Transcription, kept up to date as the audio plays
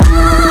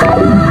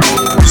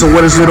So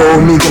what is little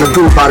old me gonna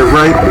do about it,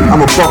 right?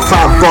 I'm a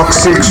 $1.5,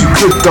 $1.6, you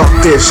could duck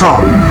this, huh?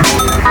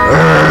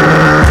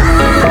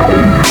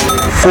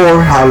 For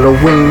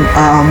Halloween,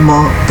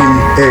 I'ma be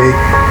a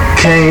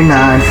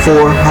canine.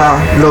 For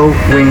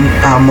Halloween,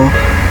 I'ma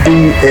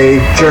be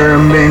a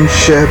German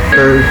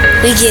Shepherd.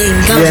 We getting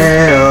going.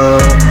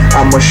 Yeah,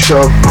 I'ma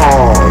shove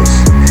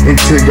paws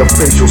into your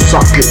facial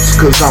sockets,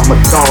 cause I'm a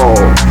dog.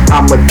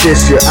 I'ma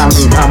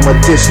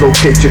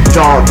dislocate your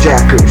jaw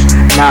jackers.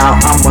 Now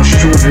I'ma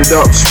shoot it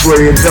up,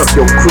 spray it up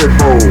your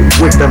cribbo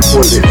with them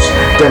bullets.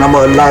 Then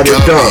I'ma light it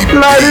up,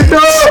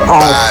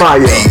 on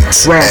fire,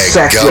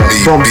 ransack ya,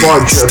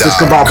 bombard ya,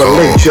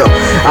 discombobulate ya.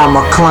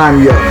 I'ma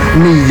climb ya,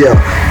 knee ya,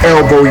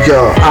 elbow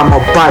ya,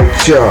 I'ma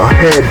bite ya,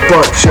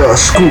 headbutt ya,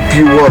 scoop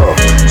you up,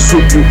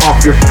 sweep you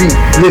off your feet,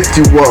 lift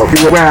you up,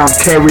 you around,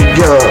 carry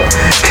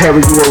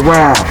you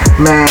around,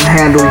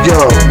 manhandle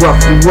ya,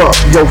 rough you up,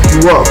 yoke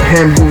you up,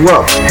 hem you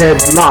up,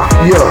 headlock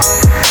ya.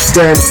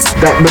 Then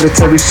that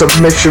military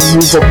submission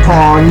move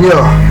upon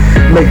ya.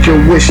 Make your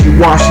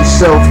wishy-washy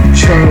self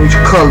change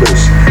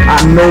colors.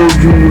 I know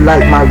you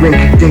like my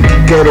rinky-dinky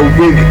ghetto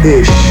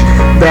wig-ish.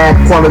 Bad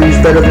quality's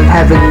better than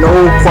having no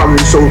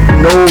quality. So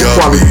no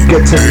quality,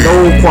 get to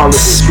know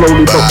quality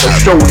slowly but for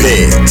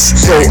surely.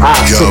 So I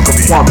took a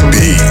quantum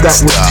leap that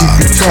would keep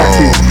you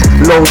happy.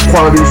 Low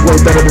quality's way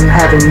better than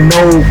having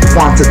no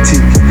quantity.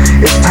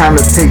 It's time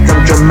to take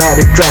them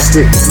dramatic,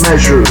 drastic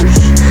measures.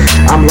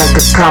 I'm like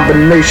a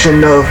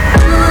combination of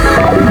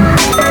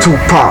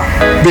Tupac,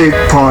 Big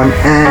Pun,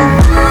 and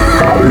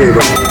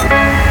Little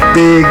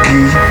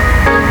Biggie.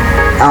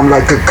 I'm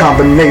like a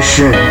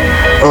combination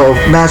of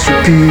Master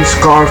P,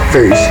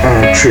 Scarface,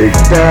 and Trick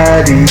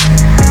Daddy.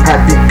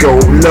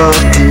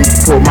 Happy-go-lucky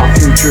for my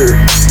future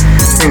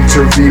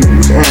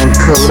interviews and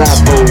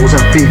collabos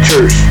and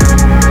features.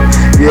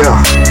 Yeah,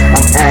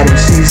 I'm adding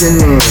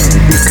seasoning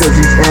because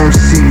these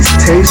MCs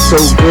taste so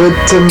good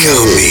to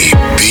me.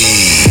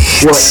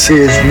 What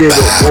is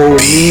little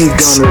old me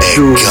gonna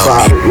do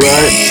about it,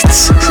 right?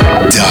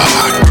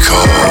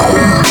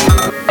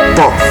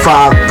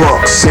 $1.5,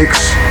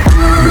 $1.6